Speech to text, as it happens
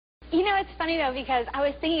You know, it's funny, though, because I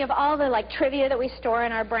was thinking of all the, like, trivia that we store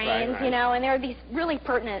in our brains, you know, and there are these really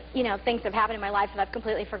pertinent, you know, things that have happened in my life that I've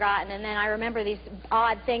completely forgotten, and then I remember these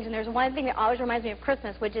odd things, and there's one thing that always reminds me of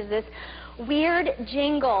Christmas, which is this weird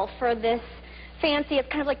jingle for this fancy, it's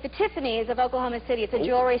kind of like the Tiffany's of Oklahoma City. It's a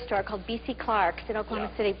jewelry store called B.C. Clark's in Oklahoma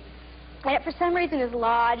City. And it, for some reason, is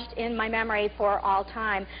lodged in my memory for all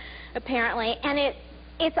time, apparently, and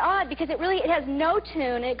it's odd because it has no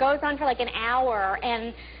tune. It goes on for like an hour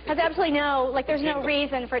and has absolutely no, like, there's no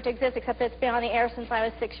reason for it to exist except that it's been on the air since I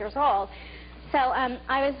was 6 years old. So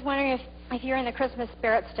I was wondering if you're in the Christmas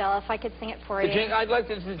spirit still, if I could sing it for you. I'd like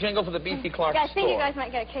this is a jingle for the B.C. Clark Yeah, I think store. you guys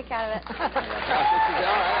might get a kick out of it.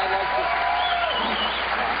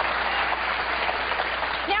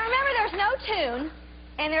 Now remember, there's no tune,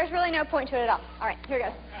 and there's really no point to it at all. All right, here it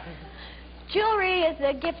goes. Jewelry is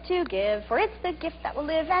a gift to give, for it's the gift that will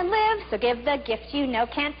live and live. So give the gift you know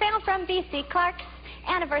can't fail from B.C. Clark's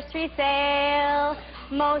anniversary sale.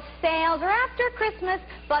 Most sales are after Christmas,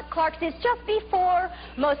 but Clark's is just before.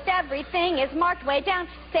 Most everything is marked way down,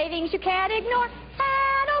 savings you can't ignore.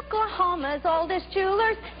 At Oklahoma's oldest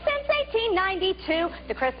jewelers since 1892,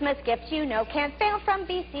 the Christmas gift you know can't fail from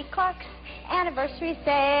B.C. Clark's anniversary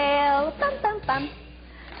sale. Bum, bum, bum.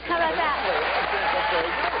 How about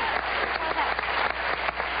that?